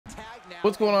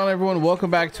What's going on, everyone?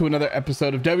 Welcome back to another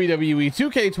episode of WWE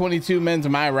 2K22 Men's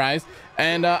MyRISE.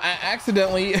 And I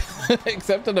accidentally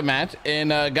accepted a match and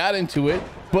got into it.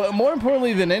 But more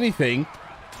importantly than anything,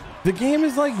 the game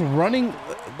is like running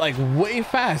like way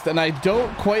fast, and I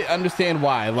don't quite understand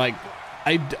why. Like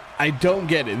I don't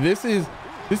get it. This is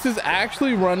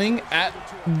actually running at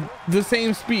the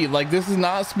same speed. Like, this is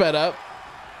not sped up.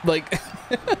 Like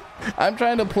I'm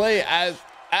trying to play at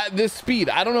this speed.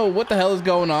 I don't know what the hell is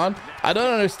going on. I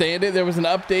don't understand it. There was an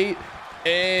update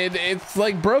and it's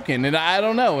like broken, and I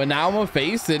don't know. And now I'm a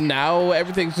face, and now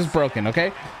everything's just broken.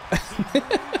 Okay.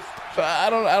 I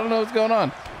don't know what's going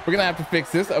on. We're gonna have to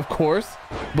fix this, of course,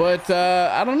 but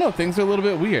I don't know. Things are a little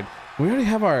bit weird. We already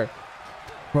have our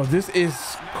bro. This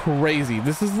is crazy.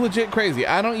 This is legit crazy.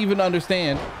 I don't even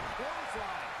understand.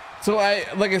 So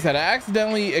like I said, I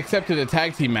accidentally accepted a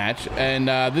tag team match, and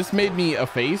this made me a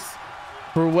face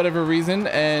for whatever reason.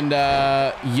 And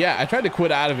yeah, I tried to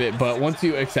quit out of it, but once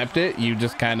you accept it, you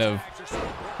just kind of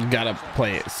gotta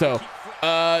play it. So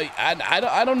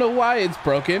I don't know why it's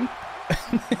broken.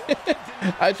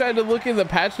 I tried to look in the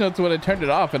patch notes when I turned it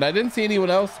off, and I didn't see anyone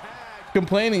else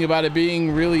complaining about it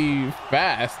being really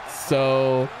fast.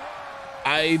 So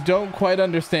I don't quite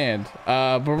understand.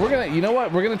 But we're gonna, you know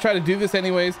what, we're gonna try to do this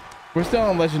anyways. We're still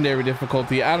on legendary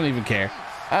difficulty. I don't even care.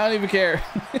 I don't even care.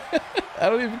 I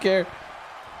don't even care.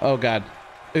 Oh god,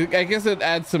 I guess it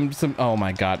adds some oh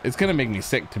my god, it's gonna make me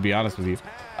sick, to be honest with you.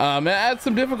 It adds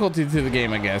some difficulty to the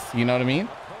game, I guess, you know what I mean?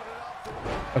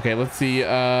 Okay, let's see.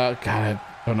 God, I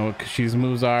don't know what Kushi's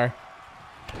moves are.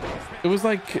 It was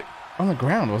like on the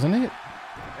ground, wasn't it?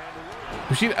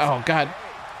 Kushi, oh god,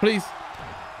 please,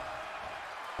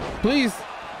 please.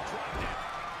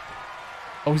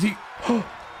 Oh, is he? Oh,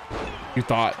 you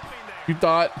thought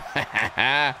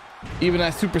even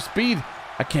at super speed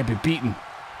I can't be beaten.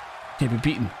 Can't be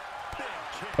beaten.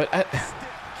 But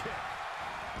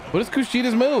what is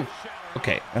Kushida's move?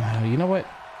 Okay, you know what?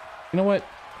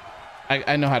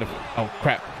 I know how to. Oh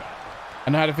crap!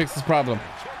 I know how to fix this problem.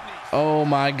 Oh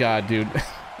my god, dude!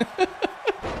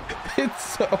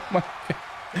 It's so my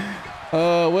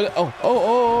god. What?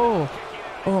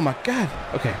 Oh my god.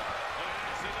 Okay.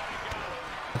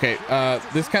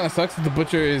 This kind of sucks that the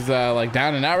butcher is like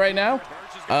down and out right now.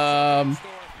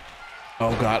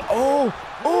 Oh god.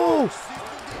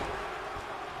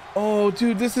 Oh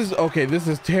dude, this is okay. This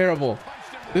is terrible.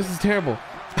 This is terrible.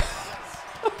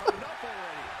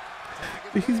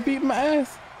 He's beating my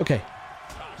ass. Okay.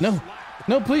 No,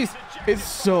 please. It's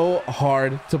so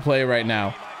hard to play right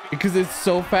now because it's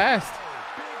so fast.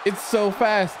 It's so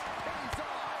fast.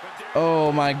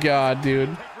 Oh my god,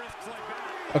 dude.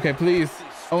 Okay, please,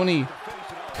 Oni,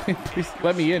 please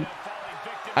let me in.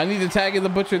 I need to tag in the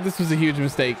butcher. This was a huge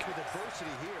mistake.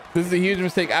 This is a huge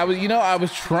mistake. I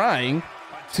was trying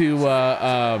to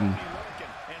oh,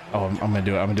 I'm gonna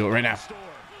do it. I'm gonna do it right now.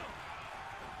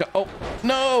 Oh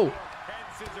no.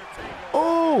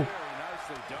 Oh,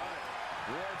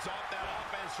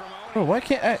 bro, why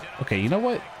can't I? Okay, you know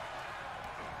what?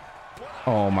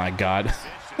 Oh my god.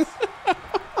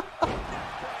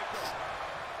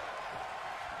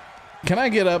 Can I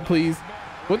get up, please?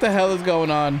 What the hell is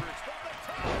going on?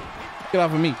 Get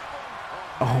off of me.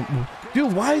 Oh,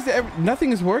 dude, why is it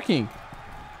nothing is working?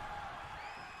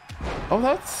 Oh,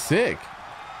 that's sick.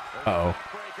 Uh-oh.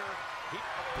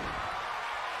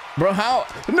 Bro, how?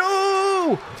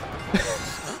 No!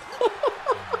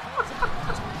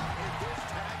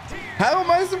 How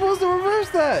am I supposed to reverse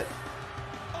that?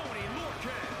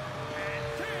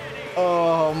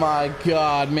 Oh my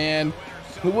god, man.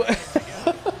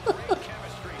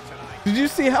 Did you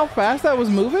see how fast I was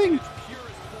moving?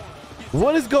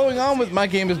 What is going on with my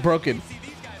game is broken?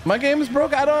 My game is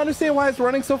broken. I don't understand why it's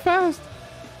running so fast.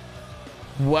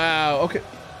 Wow. Okay.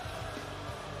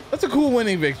 That's a cool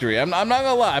winning victory. I'm not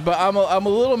gonna lie, but I'm a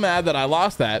little mad that I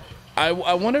lost that. I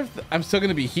wonder if I'm still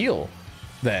gonna be heel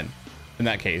then in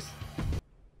that case.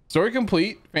 Story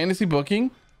complete. Fantasy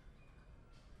booking.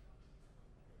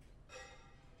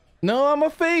 No, I'm a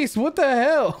face. What the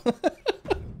hell?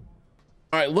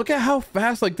 All right, look at how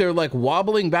fast, like, they're like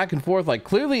wobbling back and forth. Like,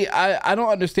 clearly I don't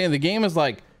understand. The game is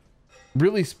like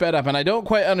really sped up, and I don't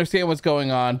quite understand what's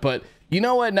going on. But you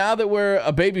know what? Now that we're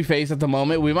a baby face at the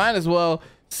moment, we might as well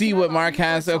see what Mark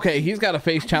has. Okay, he's got a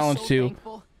face challenge too.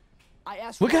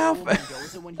 Look at how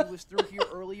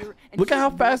look at how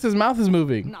fast his mouth is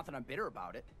moving. Not that I'm bitter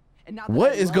about it. And not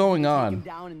what is going on?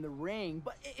 Down in the ring,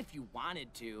 but if you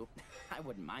wanted to, I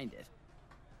wouldn't mind it.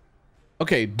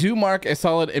 Okay, do Mark a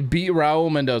solid and beat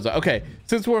Raul Mendoza. Okay,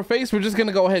 since we're a face, we're just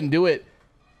gonna go ahead and do it.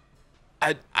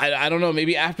 I don't know,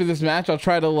 maybe after this match I'll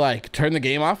try to like turn the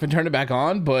game off and turn it back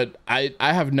on, but I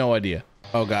have no idea.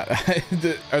 Oh God.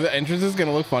 Are the entrances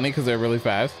gonna look funny because they're really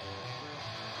fast?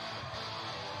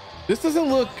 This doesn't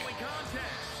look,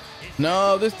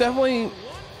 no, this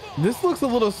looks a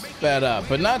little sped up,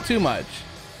 but not too much.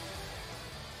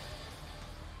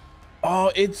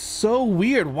 Oh, it's so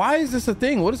weird. Why is this a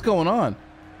thing? What is going on?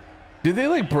 Did they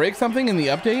like break something in the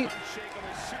update?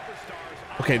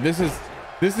 Okay,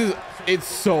 it's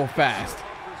so fast.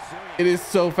 It is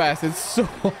so fast. It's so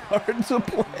hard to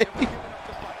play.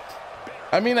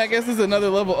 I mean, I guess it's another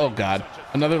level. Oh God,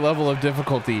 another level of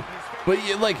difficulty. But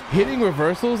like hitting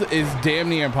reversals is damn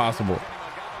near impossible.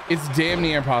 It's damn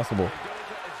near impossible.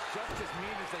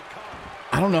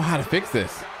 I don't know how to fix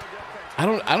this. I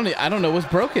don't know what's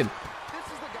broken.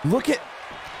 Look at,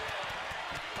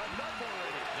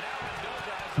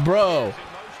 bro.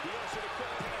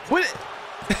 What?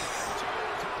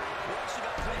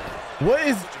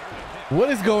 What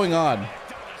is going on?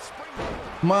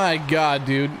 My God,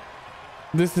 dude.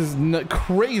 This is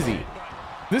crazy.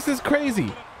 This is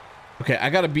crazy. Okay,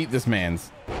 I gotta beat this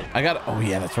man's. Oh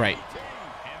yeah, that's right.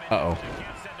 Uh-oh.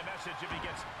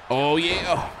 Oh yeah,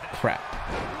 oh crap.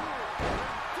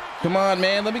 Come on,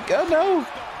 man, let me go, no.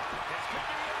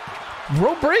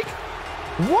 Rope break?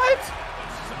 What?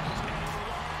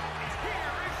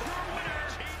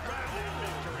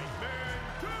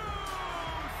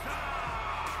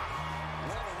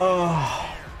 Oh.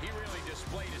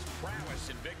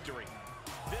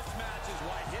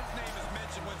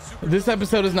 This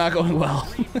episode is not going well.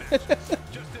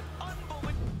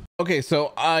 Okay,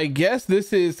 so I guess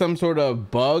this is some sort of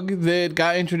bug that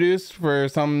got introduced for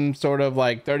some sort of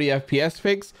like 30 FPS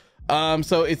fix.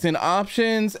 So it's in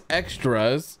options,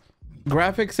 extras,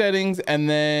 graphic settings, and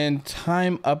then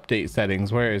time update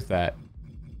settings. Where is that?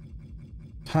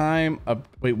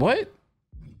 Wait, what?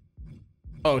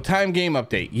 Oh, time game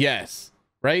update. Yes.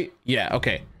 Right? Yeah.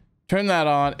 Okay. Turn that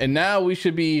on. And now we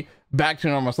should be back to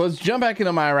normal. So let's jump back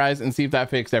into MyRISE and see if that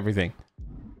fixed everything.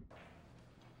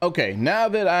 Okay. Now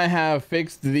that I have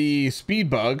fixed the speed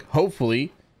bug,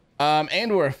 hopefully,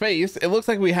 and we're a face, it looks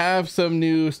like we have some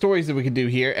new stories that we can do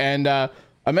here. And a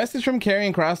message from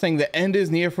Karrion Kross saying the end is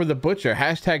near for the butcher.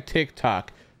 Hashtag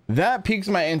TikTok. That piques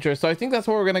my interest. So I think that's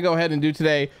what we're going to go ahead and do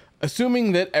today,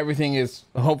 assuming that everything is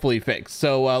hopefully fixed.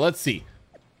 So let's see.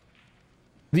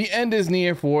 The end is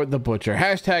near for the butcher.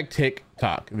 Hashtag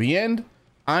TikTok. The end?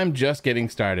 I'm just getting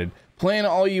started. Plan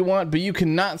all you want, but you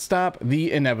cannot stop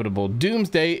the inevitable.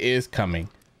 Doomsday is coming.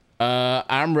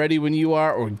 I'm ready when you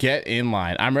are, or get in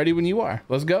line. I'm ready when you are.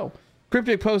 Let's go.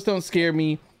 Cryptic posts don't scare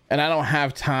me, and I don't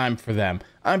have time for them.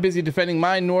 I'm busy defending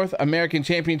my North American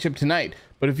Championship tonight,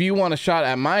 but if you want a shot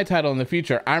at my title in the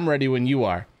future, I'm ready when you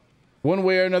are. One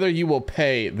way or another, you will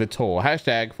pay the toll.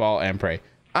 Hashtag fall and pray.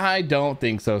 I don't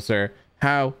think so, sir.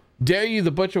 How dare you?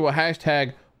 The butcher will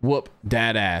hashtag whoop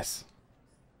dad ass.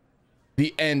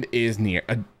 The end is near.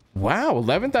 Wow,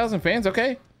 11,000 fans.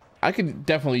 Okay, I could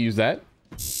definitely use that.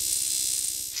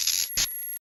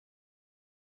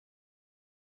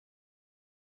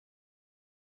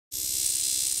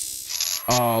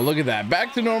 Oh, look at that.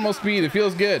 Back to normal speed. It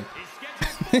feels good.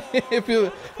 It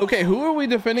feels okay. Who are we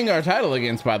defending our title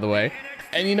against, by the way?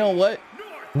 And you know what?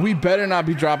 We better not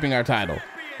be dropping our title.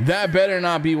 That better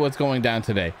not be what's going down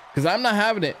today, because I'm not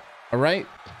having it. All right,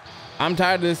 I'm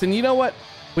tired of this. And you know what?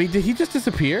 Wait, did he just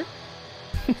disappear?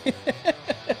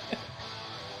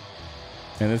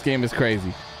 And this game is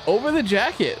crazy. Over the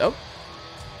jacket. Oh,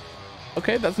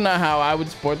 okay, that's not how I would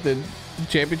support the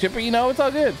championship, but you know, it's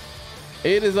all good.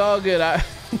 It is all good.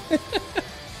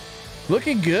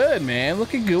 Looking good, man.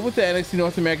 Looking good with the NXT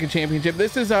North American Championship.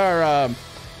 This is our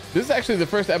this is actually the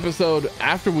first episode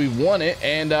after we won it,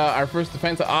 and our first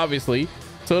defense, obviously.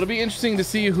 So it'll be interesting to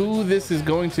see who this is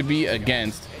going to be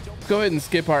against. Let's go ahead and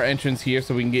skip our entrance here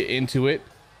so we can get into it.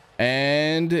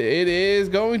 And it is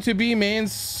going to be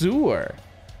Mansoor.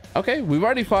 Okay, we've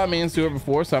already fought Mansoor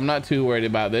before, so I'm not too worried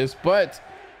about this. But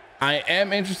I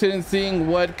am interested in seeing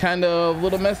what kind of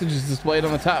little message is displayed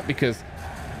on the top, because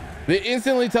it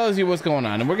instantly tells you what's going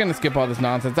on. And we're going to skip all this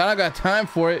nonsense. I don't got time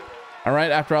for it. All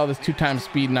right, after all this 2x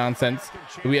speed nonsense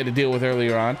that we had to deal with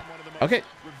earlier on. Okay,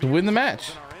 to win the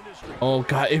match. Oh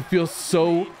God, it feels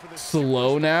so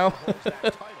slow now.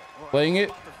 Playing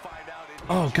it.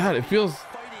 Oh God, it feels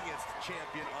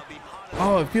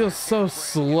so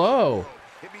slow.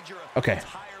 Okay.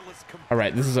 All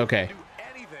right, this is okay.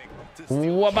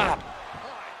 Wabop.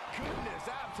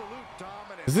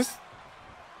 Does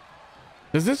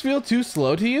this feel too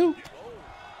slow to you?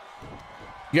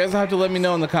 You guys have to let me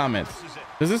know in the comments.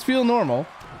 Does this feel normal?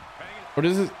 Or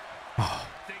does it... Oh.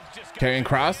 Karrion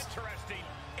Kross?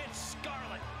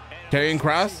 Karrion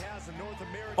Kross?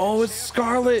 Oh, it's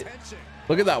Scarlett.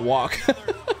 Look at that walk.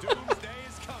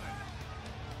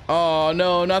 Oh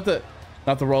no, not the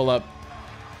roll up.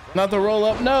 Not the roll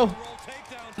up. No.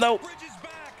 No.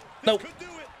 No.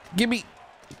 Give me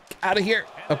out of here.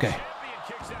 Okay.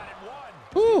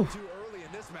 Woo.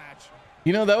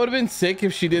 You know, that would have been sick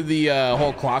if she did the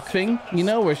whole clock thing, you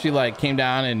know, where she like came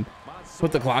down and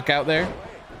put the clock out there.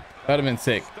 That would have been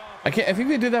sick. I think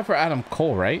they did that for Adam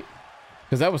Cole, right?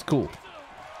 Because that was cool.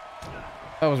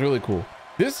 That was really cool.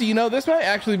 This, you know, this might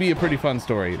actually be a pretty fun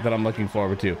story that I'm looking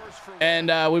forward to.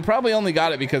 And we probably only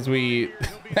got it because we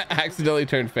accidentally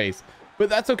turned face. But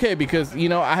that's okay, because, you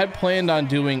know, I had planned on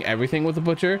doing everything with the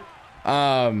Butcher.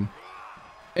 And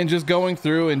just going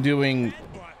through and doing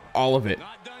all of it.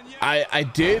 I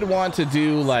did want to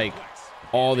do like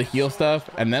all the heel stuff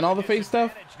and then all the face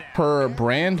stuff per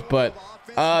brand, but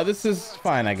this is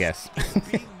fine, I guess.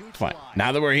 Fine.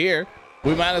 Now that we're here,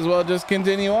 we might as well just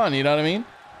continue on. You know what I mean?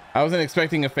 I wasn't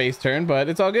expecting a face turn, but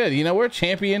it's all good. You know, we're a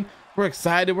champion. We're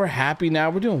excited. We're happy now.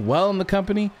 We're doing well in the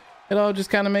company. It all just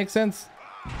kind of makes sense.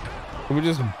 We're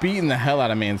just beating the hell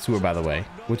out of Mansoor, by the way,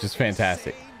 which is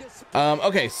fantastic.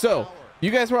 Okay, so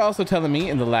you guys were also telling me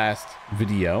in the last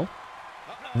video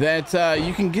that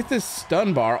you can get this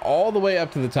stun bar all the way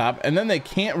up to the top, and then they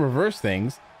can't reverse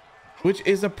things, which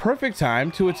is a perfect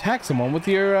time to attack someone with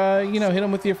your, you know, hit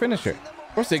them with your finisher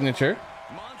or signature,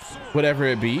 whatever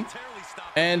it be.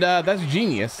 And that's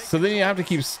genius. So then you have to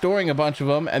keep storing a bunch of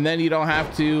them, and then you don't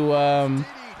have to,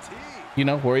 you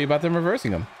know, worry about them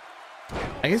reversing them.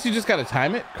 I guess you just got to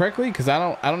time it correctly, because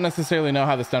I don't necessarily know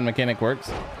how the stun mechanic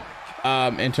works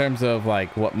in terms of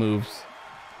like what moves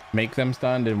make them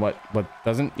stunned and what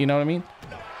doesn't, you know what I mean?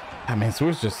 I mean,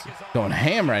 Soor's just going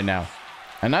ham right now,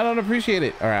 and I don't appreciate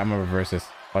it. All right, I'm gonna reverse this.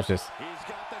 Watch this.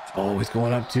 Oh, he's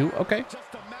going up too. Okay.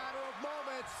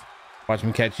 Watch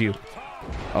me catch you.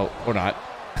 Oh, or not.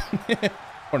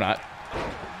 Or not.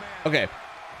 Okay.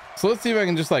 So let's see if I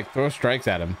can just like throw strikes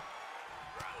at him.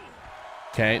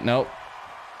 Okay, nope.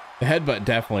 The headbutt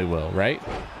definitely will, right?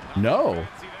 No,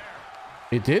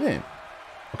 it didn't.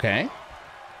 Okay.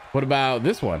 What about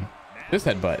this one? This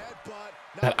headbutt.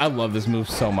 God, I love this move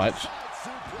so much.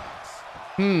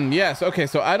 Yes. Okay,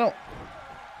 so I don't...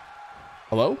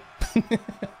 Hello?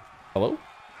 Hello?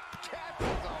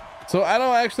 So I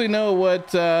don't actually know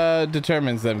what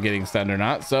determines them getting stunned or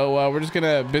not. So we're just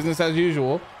gonna business as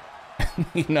usual.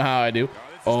 You know how I do.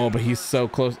 Oh, but he's so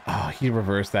close. Oh, he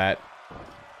reversed that.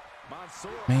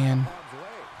 Man.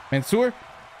 Mansoor?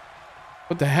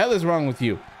 What the hell is wrong with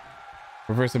you?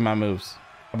 Reversing my moves.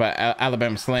 How about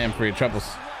Alabama Slam for your troubles?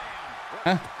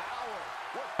 Huh?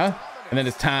 Huh? And then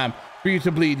it's time for you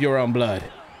to bleed your own blood.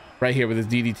 Right here with his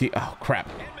DDT. Oh, crap.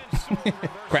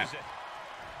 Crap.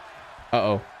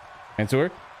 Uh-oh.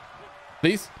 Mansoor?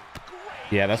 Please?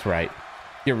 Yeah, that's right.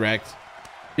 You're wrecked.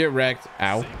 You're wrecked.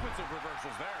 Ow.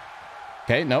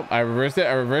 Okay, nope. I reversed it.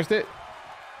 I reversed it.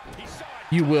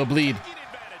 You will bleed.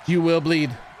 You will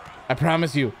bleed. I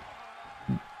promise you.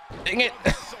 Dang it.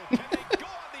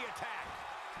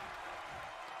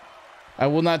 I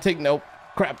will not take... Nope.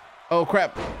 Crap. Oh,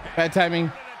 crap. Bad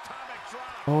timing.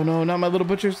 Oh, no. Not my little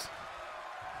butchers.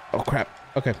 Oh, crap.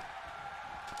 Okay.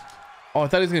 Oh, I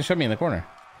thought he was going to shove me in the corner.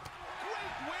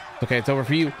 Okay, it's over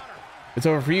for you. It's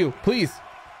over for you. Please.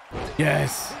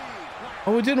 Yes.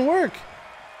 Oh, it didn't work.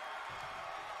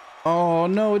 Oh,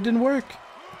 no, it didn't work.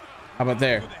 How about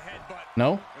there?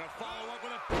 No?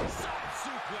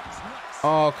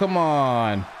 Oh, come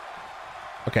on.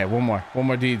 Okay, one more. One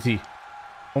more DDT.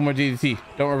 One more DDT.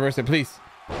 Don't reverse it, please.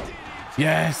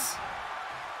 Yes.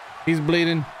 He's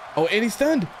bleeding. Oh, and he's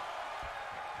stunned.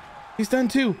 He's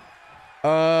stunned too.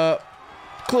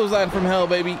 Clothesline from hell,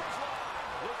 baby.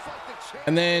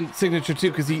 And then signature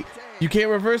too, because you can't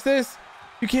reverse this.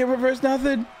 You can't reverse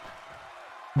nothing.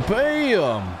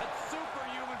 Bam.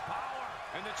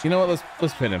 You know what?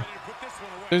 Let's pin him.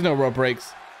 There's no rope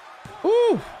breaks.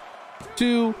 Woo.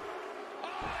 2.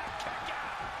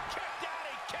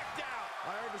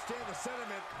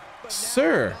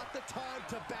 Sir.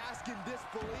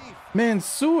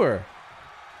 Mansoor.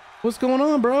 What's going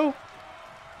on, bro?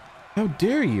 How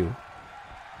dare you?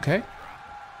 Okay.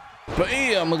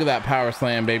 Bam! Look at that power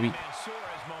slam, baby.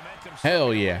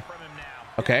 Hell yeah.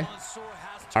 Okay.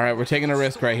 All right, we're taking a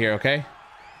risk right here, okay?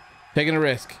 Taking a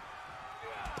risk.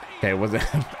 Okay, wasn't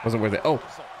worth it. Oh.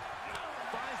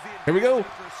 Here we go.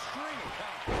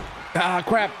 Ah,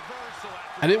 crap.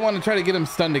 I didn't want to try to get him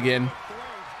stunned again.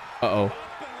 Uh-oh.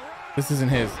 This isn't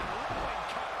his.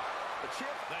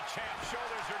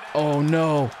 Oh,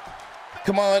 no.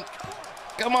 Come on.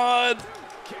 Come on.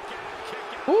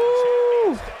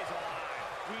 Woo.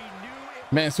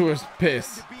 Mansoor's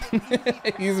pissed.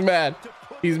 He's mad.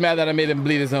 He's mad that I made him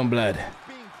bleed his own blood.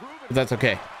 But that's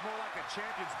okay.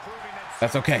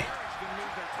 That's okay.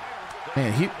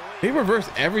 Man, he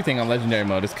reversed everything on legendary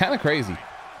mode. It's kind of crazy.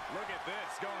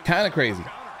 Kind of crazy.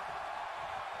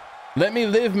 Let me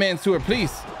live, Mansoor,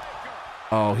 please.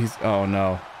 Oh, oh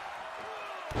no.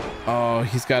 Oh,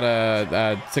 he's got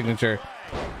a signature.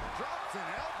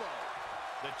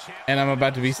 And I'm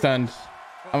about to be stunned.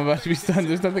 I'm about to be stunned.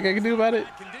 There's nothing I can do about it.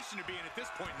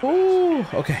 Ooh,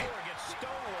 okay.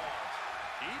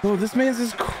 Oh, this man's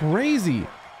is crazy.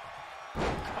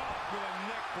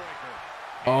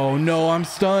 Oh no, I'm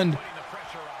stunned.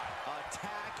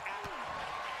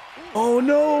 Oh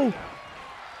no.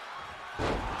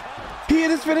 He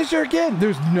hit his finisher again.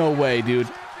 There's no way, dude.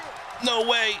 No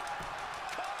way.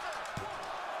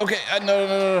 Okay,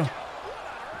 no.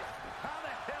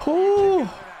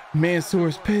 Oh,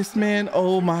 Mansoor's pissed, man.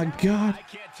 Oh my God.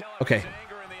 Okay,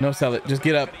 no, sell it. Just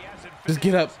get up. Just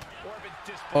get up.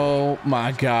 Oh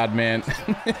my God, man.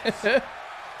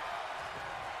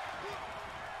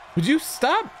 Would you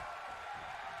stop?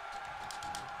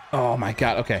 Oh my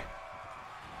God. Okay.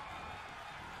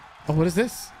 Oh, what is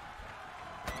this?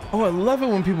 Oh, I love it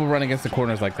when people run against the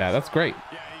corners like that. That's great.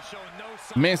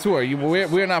 Mansoor,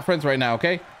 we're not friends right now,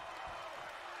 okay?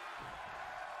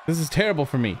 This is terrible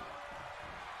for me.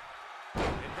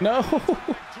 No.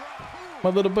 My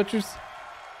little butchers.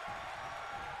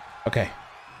 Okay.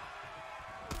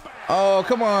 Oh,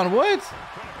 come on. What?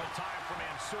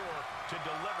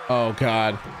 Oh,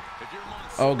 God.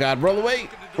 Oh, God. Roll away.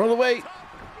 Roll away.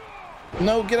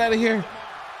 No, get out of here.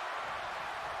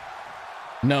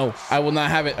 No, I will not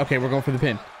have it. Okay, we're going for the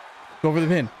pin. Go for the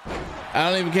pin. I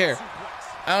don't even care.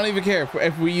 I don't even care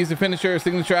if we use a finisher or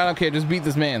signature. I don't care. Just beat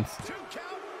this man's.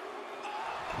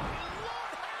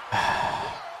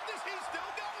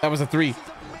 That was a 3.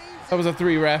 That was a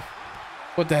 3, ref.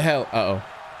 What the hell? Uh-oh.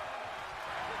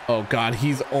 Oh, God.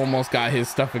 He's almost got his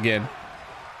stuff again.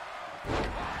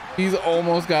 He's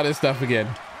almost got his stuff again.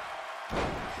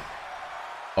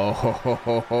 Oh, ho, ho,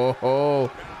 ho, ho,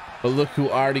 ho. But look who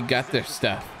already got their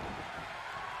stuff.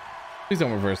 Please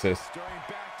don't reverse this.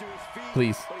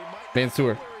 Please.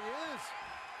 Mansoor.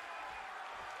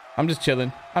 I'm just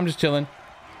chilling. I'm just chilling.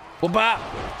 Well, bop.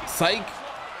 Psych.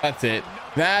 That's it.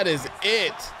 That is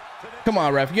it. Come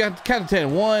on, ref. You got to count to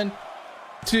 10. 1,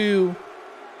 2,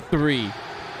 3.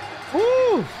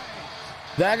 Woo.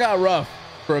 That got rough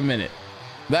for a minute.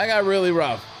 That got really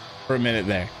rough for a minute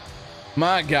there.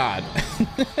 My God.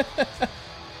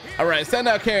 All right, send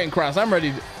out Karrion Kross. I'm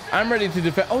ready to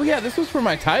defend. Oh yeah, this was for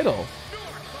my title.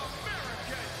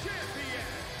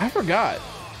 I forgot.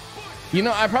 You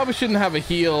know, I probably shouldn't have a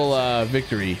heel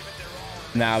victory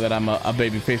now that I'm a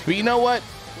babyface. But you know what?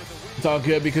 It's all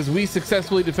good because we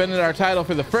successfully defended our title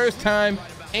for the first time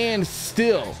and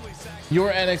still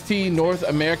your NXT North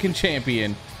American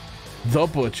champion, The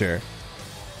Butcher.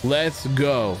 Let's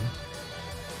go.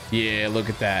 Yeah, look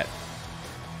at that.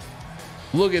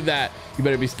 Look at that. You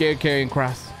better be scared, Karrion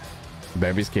Kross. You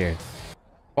better be scared.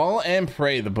 Fall and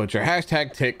pray, The Butcher.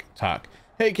 Hashtag TikTok.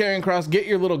 Hey, Karrion Kross, get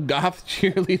your little goth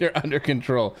cheerleader under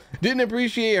control. Didn't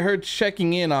appreciate her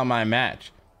checking in on my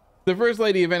match. The First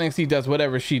Lady of NXT does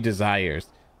whatever she desires.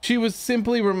 She was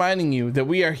simply reminding you that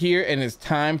we are here and it's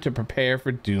time to prepare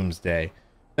for Doomsday.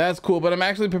 That's cool, but I'm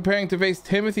actually preparing to face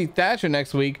Timothy Thatcher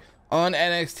next week on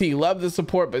NXT. Love the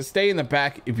support, but stay in the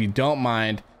back if you don't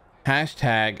mind.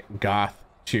 Hashtag goth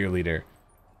cheerleader.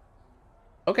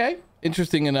 Okay,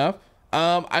 interesting enough.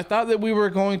 I thought that we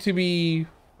were going to be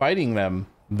fighting them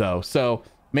though, so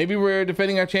maybe we're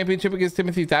defending our championship against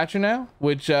Timothy Thatcher now,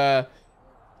 which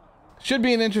should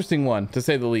be an interesting one to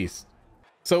say the least.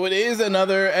 So it is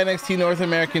another NXT North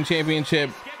American Championship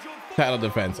title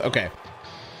defense. Okay,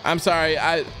 I'm sorry,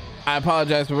 I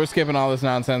apologize, but we're skipping all this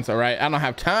nonsense. All right, I don't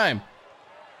have time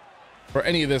for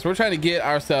any of this. We're trying to get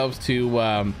ourselves to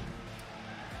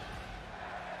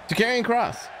Karrion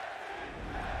Kross.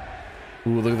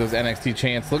 Ooh, look at those NXT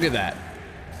chants. Look at that.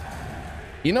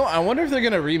 You know, I wonder if they're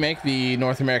gonna remake the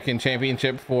North American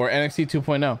Championship for NXT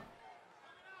 2.0.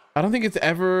 I don't think it's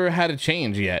ever had a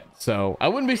change yet, so I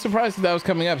wouldn't be surprised if that was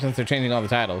coming up since they're changing all the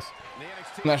titles.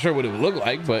 I'm not sure what it would look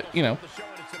like, but you know.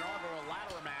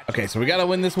 Okay, so we gotta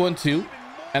win this one too,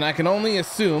 and I can only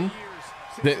assume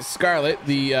that Scarlett,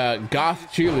 the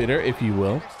goth cheerleader, if you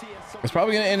will, is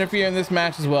probably gonna interfere in this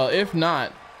match as well. If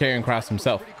not, Karrion Kross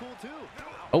himself.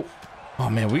 Oh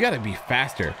man, we gotta be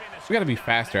faster. We gotta be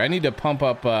faster. I need to pump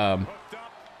up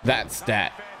that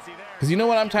stat, because you know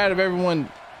what? I'm tired of everyone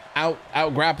out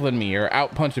grappling me or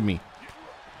out punching me.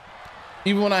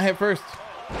 Even when I hit first,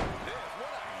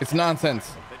 it's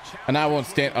nonsense, and I won't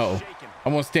stand. I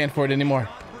won't stand for it anymore.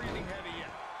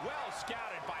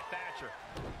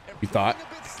 You thought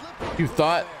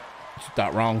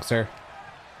wrong, sir.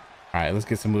 All right, let's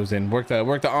get some moves in. Work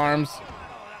the arms.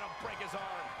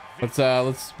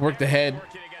 Let's work the head,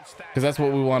 because that's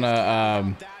what we want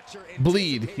to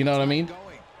bleed. You know what I mean?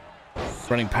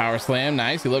 Running power slam,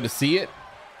 nice. You love to see it.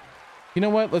 You know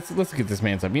what? Let's get this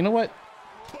man's up. You know what?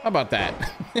 How about that?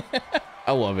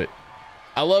 I love it.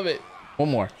 I love it. One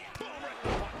more.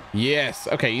 Yes.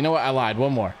 Okay. You know what? I lied.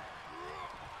 One more.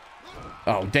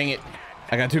 Oh, dang it!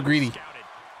 I got too greedy.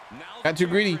 Got too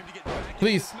greedy.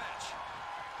 Please.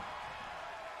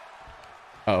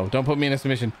 Uh oh, don't put me in a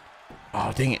submission.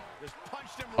 Oh, dang it.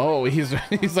 Oh, he's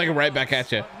like right back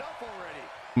at you. I'm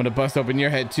gonna bust open your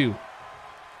head too.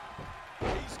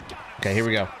 Okay, here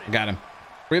we go. Got him.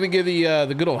 We're gonna give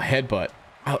the good old headbutt.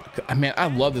 I mean, I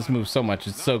love this move so much.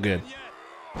 It's so good.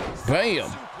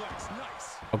 Bam.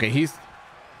 Okay,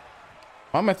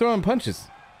 why am I throwing punches?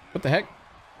 What the heck?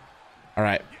 All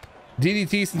right,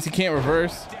 DDT since he can't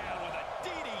reverse.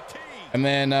 And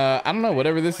then I don't know,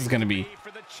 whatever this is gonna be.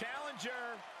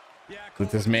 Look,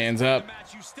 this man's up.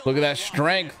 Look at that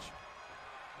strength.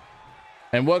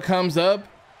 And what comes up,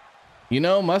 you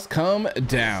know, must come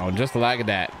down, just like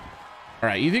that. All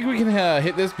right, you think we can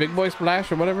hit this big boy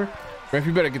splash or whatever? Ref,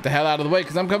 you better get the hell out of the way,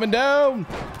 because I'm coming down.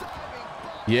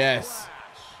 Yes.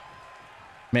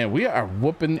 Man, we are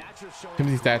whooping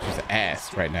Timothy Thatcher's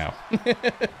ass right now.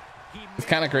 It's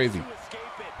kind of crazy.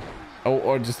 Oh,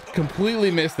 or just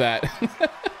completely missed that.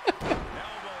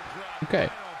 Okay.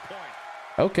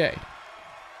 Okay.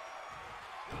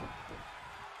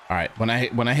 All right, when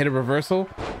I hit a reversal,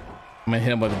 I'm gonna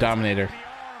hit him with a dominator.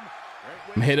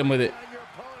 I'm gonna hit him with it.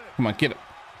 Come on, get it.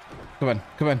 Come on,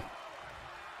 come on.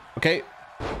 Okay.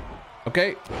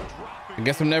 Okay. I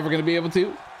guess I'm never gonna be able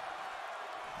to.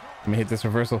 Let me hit this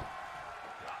reversal.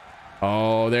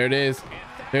 Oh, there it is.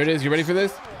 There it is. You ready for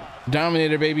this?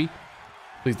 Dominator, baby.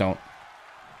 Please don't.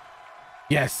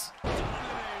 Yes.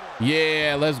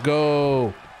 Yeah, let's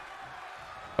go.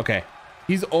 Okay.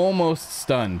 He's almost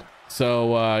stunned.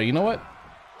 So, you know what?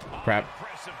 Crap.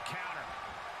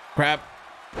 Crap.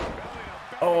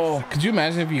 Oh, could you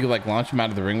imagine if you could like launch him out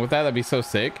of the ring with that? That'd be so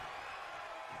sick.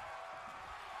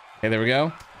 Okay, there we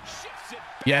go.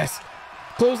 Yes.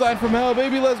 Clothesline from hell,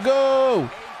 baby. Let's go.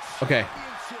 Okay.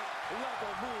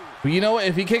 Well, you know what?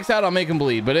 If he kicks out, I'll make him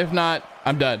bleed. But if not,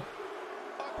 I'm done.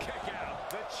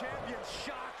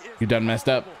 You done messed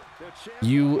up.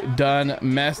 You done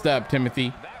messed up,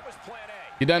 Timothy.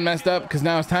 You done messed up, because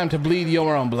now it's time to bleed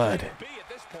your own blood.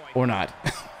 Or not.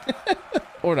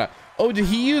 Or not. Oh, did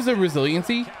he use a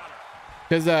resiliency?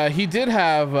 Because he did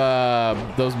have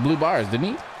those blue bars,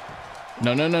 didn't he?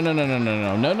 No, no, no, no, no, no, no,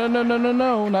 no, no, no, no, no, no,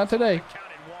 no, not today.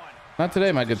 Not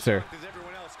today, my good sir.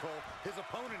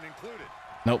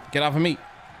 Nope, get off of me.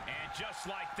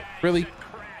 Really?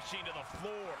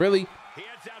 Really?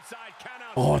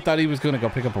 Oh, I thought he was going to go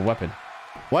pick up a weapon.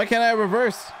 Why can't I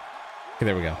reverse? Okay,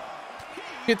 there we go.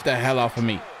 Get the hell off of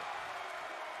me.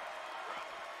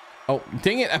 Oh,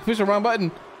 dang it. I pushed the wrong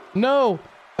button. No.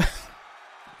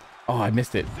 Oh, I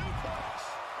missed it.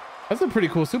 That's a pretty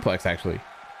cool suplex, actually.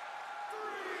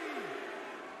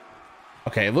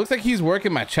 Okay, it looks like he's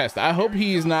working my chest. I hope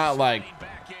he's not, like,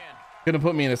 going to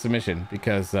put me in a submission,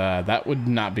 because that would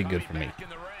not be good for me.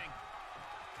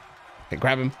 Okay,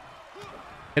 grab him.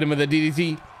 Hit him with a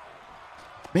DDT.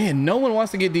 Man, no one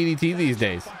wants to get DDT these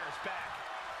days.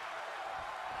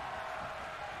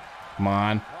 Come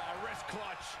on.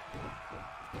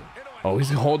 Oh, he's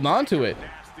holding on to it.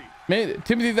 Man,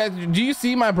 Timothy, do you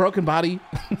see my broken body?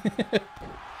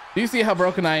 Do you see how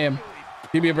broken I am?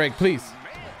 Give me a break, please.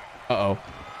 Uh-oh.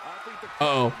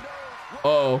 Uh-oh.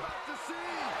 Uh-oh.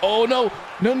 Oh, no.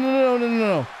 No, no, no, no, no,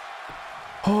 no.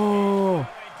 Oh.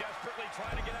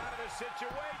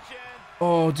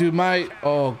 Oh, dude,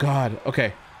 oh, God.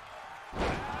 Okay.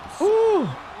 Ooh.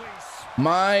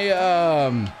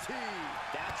 My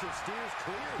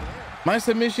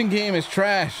submission game is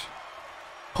trash.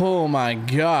 Oh, my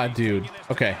God, dude.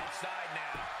 Okay.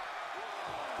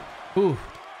 Ooh.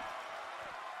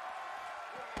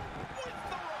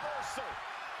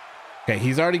 Okay,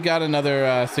 he's already got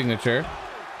another signature.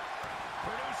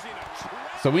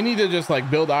 So we need to just, like,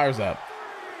 build ours up.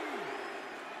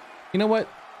 You know what?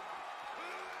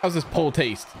 How's this pole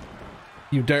taste?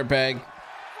 You dirtbag.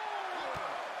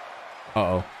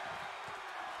 Uh-oh.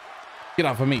 Get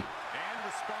off of me.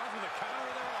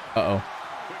 Uh-oh.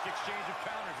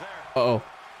 Uh-oh.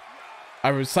 I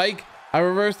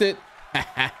reversed it.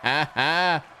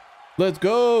 Let's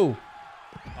go.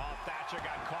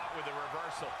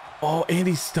 Oh, and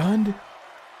he's stunned.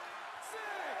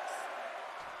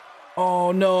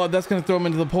 Oh, no. That's going to throw him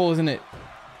into the pole, isn't it?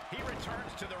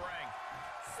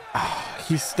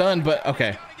 He's stunned, but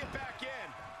okay.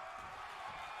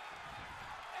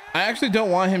 I actually don't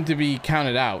want him to be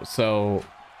counted out, so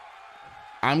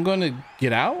I'm going to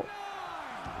get out.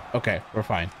 Okay, we're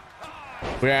fine.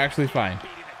 We're actually fine.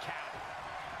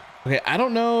 Okay, I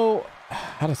don't know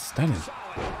how to stun him.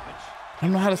 I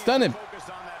don't know how to stun him.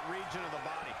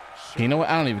 You know what?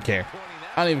 I don't even care.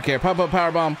 I don't even care. Pop up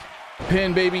power bomb,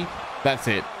 pin, baby. That's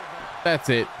it. That's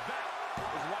it.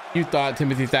 You thought,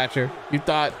 Timothy Thatcher. You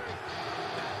thought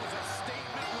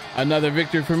another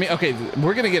victory for me. Okay,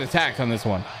 we're gonna get attacked on this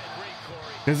one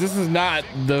because this is not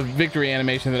the victory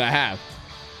animation that I have.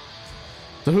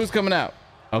 So who's coming out?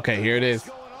 Okay, here it is.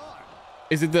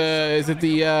 Is it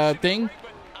the thing?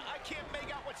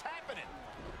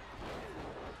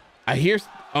 I hear.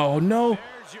 Oh no!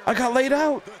 I got laid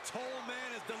out.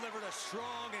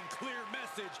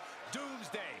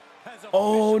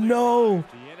 Oh no!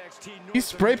 He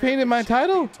spray painted my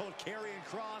title.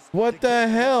 What the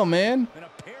hell, man?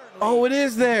 Oh, it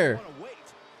is there.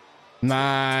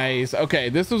 Nice. Okay,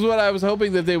 this was what I was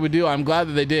hoping that they would do. I'm glad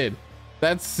that they did.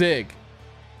 That's sick.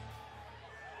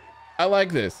 I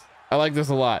like this. I like this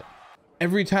a lot.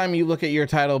 Every time you look at your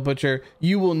title, Butcher,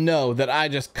 you will know that I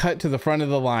just cut to the front of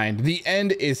the line. The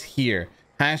end is here.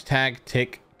 Hashtag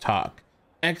TikTok.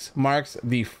 X marks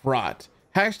the fraught.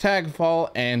 Hashtag fall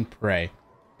and pray.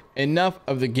 Enough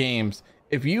of the games.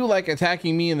 If you like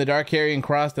attacking me in the dark Karrion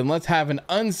Kross, then let's have an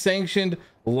unsanctioned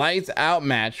lights out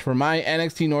match for my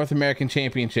NXT North American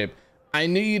Championship. I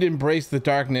knew you'd embrace the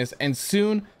darkness, and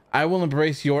soon I will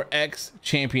embrace your X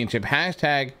Championship.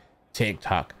 Hashtag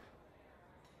TikTok.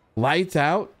 Lights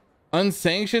out?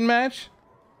 Unsanctioned match?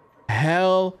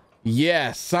 Hell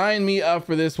yes. Sign me up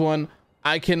for this one.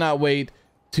 I cannot wait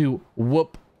to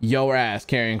whoop your ass,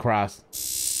 Karrion Kross.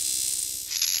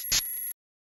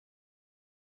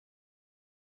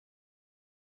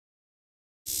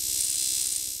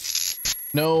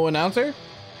 No announcer?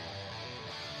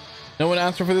 No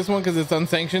announcer for this one because it's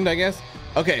unsanctioned, I guess.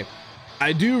 Okay,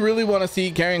 I do really want to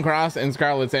see Karrion Kross and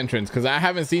Scarlett's entrance because I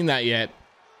haven't seen that yet.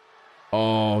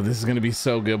 Oh, this is going to be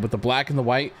so good with the black and the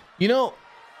white. You know,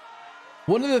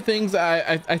 one of the things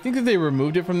I think that they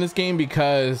removed it from this game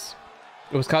because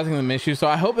it was causing them issues. So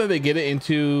I hope that they get it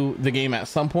into the game at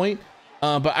some point.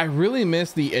 But I really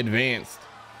miss the advanced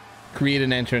create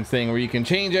an entrance thing where you can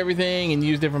change everything and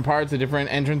use different parts of different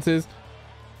entrances.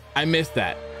 I miss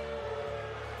that.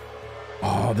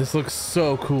 Oh, this looks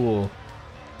so cool.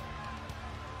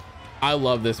 I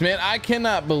love this, man. I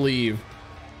cannot believe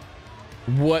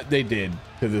what they did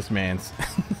to this man's.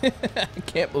 I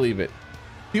can't believe it.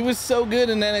 He was so good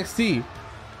in NXT.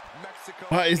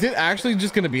 Is it actually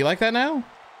just gonna be like that now?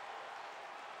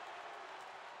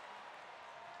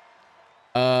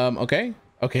 Okay,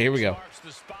 here we go.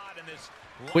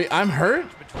 Wait, I'm hurt.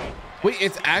 Wait,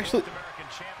 it's actually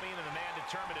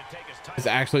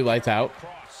lights out.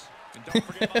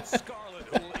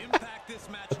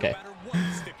 Okay.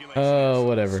 Oh,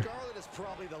 whatever.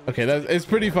 Okay, it's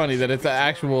pretty funny that it's an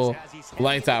actual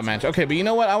lights out match. Okay, but you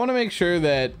know what? I want to make sure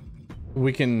that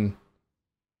we can.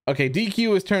 Okay,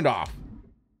 DQ is turned off.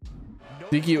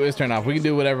 DQ is turned off. We can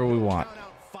do whatever we want.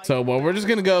 So, well, we're just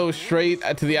gonna go straight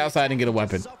to the outside and get a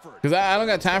weapon because I don't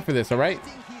got time for this. All right,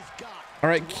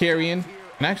 Karrion.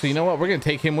 And actually, you know what? We're gonna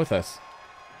take him with us.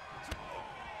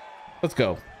 Let's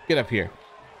go. Get up here.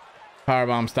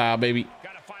 Powerbomb style, baby.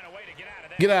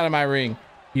 Get out of my ring,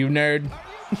 you nerd.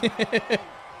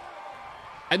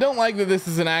 I don't like that this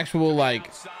is an actual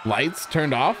like lights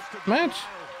turned off match.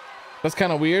 That's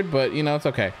kind of weird, but you know, it's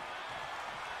okay.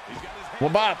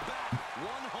 Well, Bob.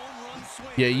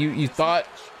 Yeah, you thought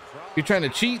you're trying to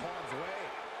cheat.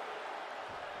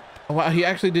 Oh, wow, he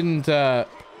actually didn't. Oh,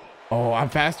 I'm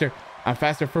faster. I'm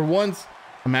faster for once.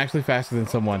 I'm actually faster than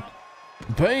someone.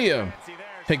 Bam!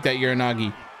 Take that,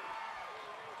 Uranagi.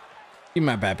 Give me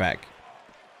my backpack.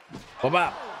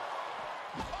 Bye-bye.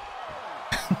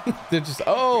 They're just,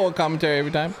 oh, commentary every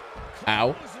time.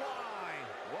 Ow.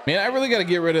 Man, I really got to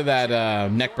get rid of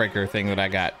that neck breaker thing that I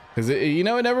got. Because, you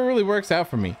know, it never really works out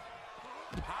for me.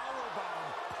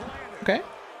 Okay.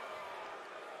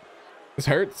 This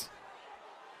hurts.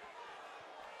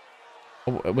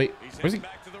 Oh, wait. Where's he?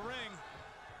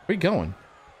 Where you going?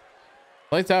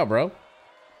 Lights out, bro.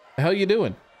 The hell you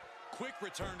doing? Quick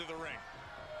return to the ring.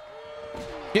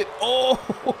 Get, oh,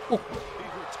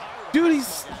 dude,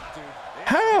 he's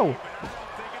how?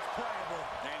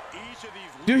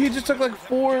 Dude, he just took like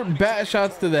 4 bat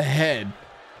shots to the head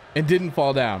and didn't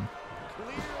fall down.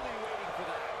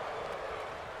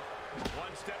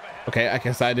 Okay, I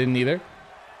guess I didn't either.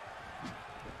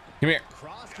 Come here.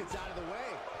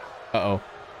 Uh-oh.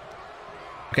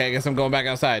 Okay, I guess I'm going back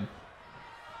outside.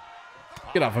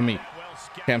 Get off of me.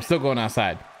 Okay, I'm still going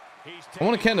outside. I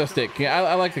want a kendo stick. Yeah,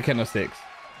 I like the kendo sticks.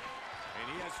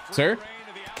 Sir?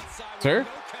 Sir?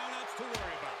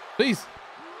 Please.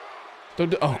 Don't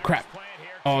do, oh, crap.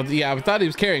 Oh, yeah, I thought he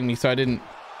was carrying me, so I didn't.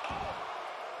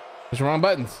 Push the wrong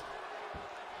buttons.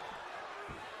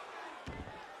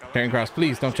 Carrying cross,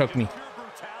 please don't choke me.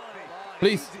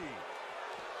 Please.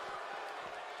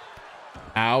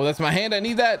 Ow, that's my hand. I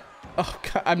need that. Oh,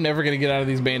 God, I'm never going to get out of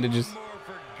these bandages.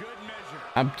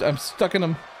 I'm stuck in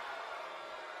them.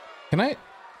 Can I?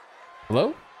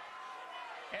 Hello?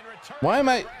 Why am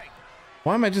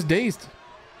I just dazed?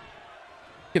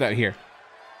 Get out here.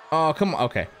 Oh, come on.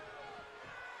 Okay.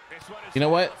 You know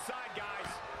what?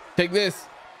 Take this.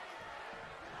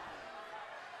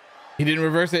 He didn't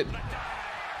reverse it.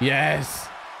 Yes.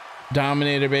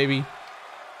 Dominator, baby.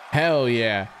 Hell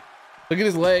yeah. Look at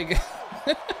his leg.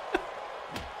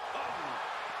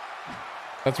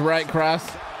 That's right, Cross.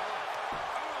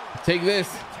 Take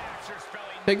this.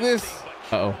 Take this.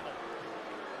 Uh-oh.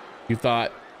 You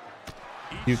thought.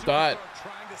 You thought.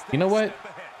 You know what?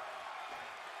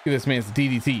 Look at this man's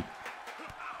DDT.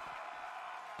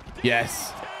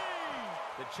 Yes.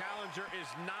 The challenger is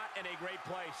not in a great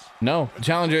place. No, the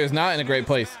challenger is not in a great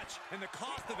place.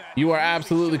 You are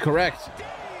absolutely correct.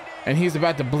 And he's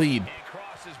about to bleed.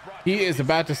 He is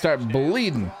about to start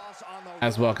bleeding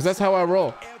as well, because that's how I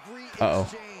roll. Uh-oh.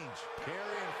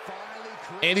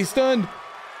 And he's stunned.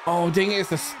 Oh, dang it. It's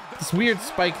this weird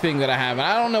spike thing that I have. And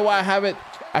I don't know why I have it.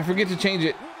 I forget to change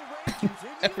it.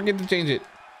 I forget to change it.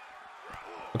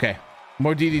 Okay.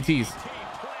 More DDTs.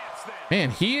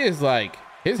 Man, he is like,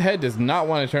 his head does not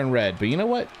want to turn red. But you know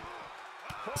what?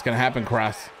 It's going to happen,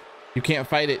 Cross. You can't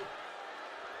fight it.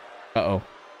 Uh-oh.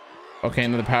 Okay,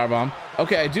 another power bomb.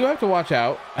 Okay, I do have to watch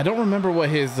out. I don't remember what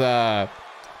his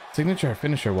signature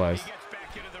finisher was.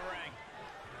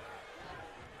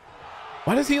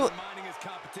 Why does he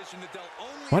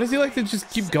like to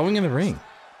just keep going in the ring?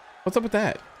 What's up with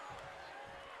that?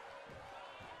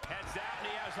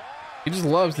 He just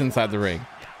loves inside the ring.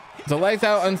 It's a lights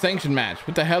out unsanctioned match.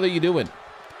 What the hell are you doing?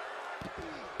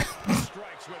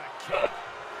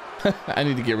 I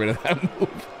need to get rid of that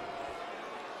move.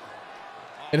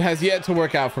 It has yet to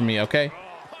work out for me, okay?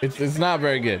 It's not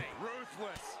very good.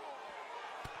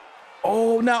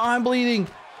 Oh, now I'm bleeding.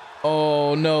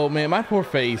 Oh no, man, my poor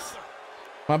face.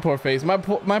 My poor face, my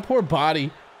poor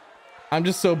body. I'm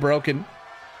just so broken.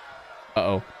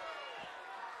 Uh-oh.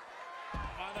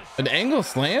 An angle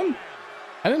slam?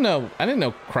 I didn't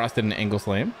know Cross did an angle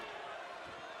slam.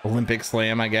 Olympic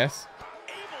slam, I guess.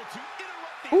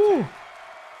 Ooh.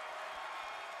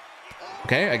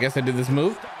 Okay, I guess I did this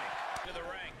move.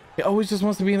 He always just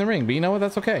wants to be in the ring, but you know what?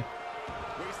 That's okay.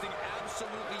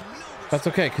 That's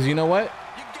okay, because you know what?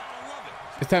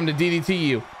 It's time to DDT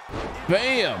you.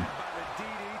 Bam!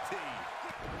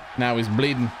 Now he's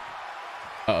bleeding.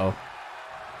 Uh-oh.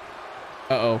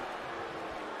 Uh-oh.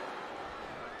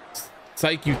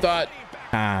 Psych, you thought.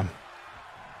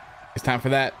 It's time for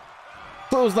that.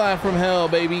 Clothesline from hell,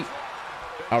 baby.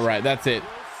 All right, that's it.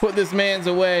 Put this man's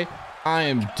away. I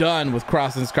am done with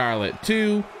Cross and Scarlett.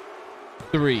 2,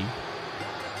 3.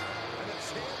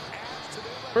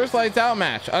 First lights out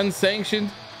match,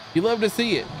 unsanctioned. You love to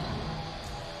see it.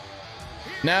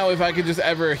 Now, if I could just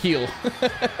ever heal.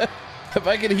 If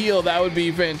I could heal, that would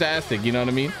be fantastic. You know what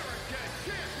I mean?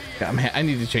 God, man, I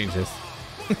need to change this.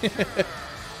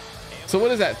 So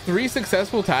what is that? 3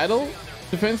 successful title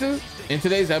defenses in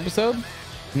today's episode?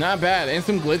 Not bad. And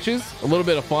some glitches. A little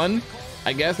bit of fun,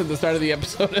 I guess, at the start of the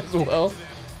episode as well.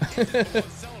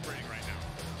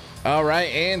 All right,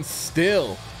 and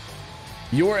still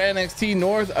your NXT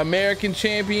North American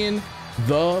champion,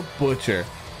 The Butcher.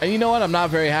 And you know what? I'm not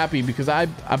very happy because I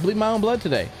bleed my own blood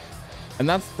today. And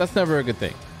that's never a good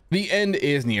thing. The end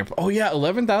is near. Oh yeah,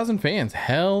 11,000 fans.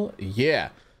 Hell yeah.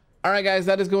 All right, guys,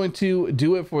 that is going to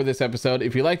do it for this episode.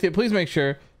 If you liked it, please make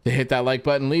sure to hit that like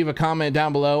button, leave a comment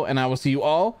down below, and I will see you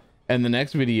all in the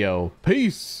next video.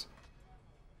 Peace.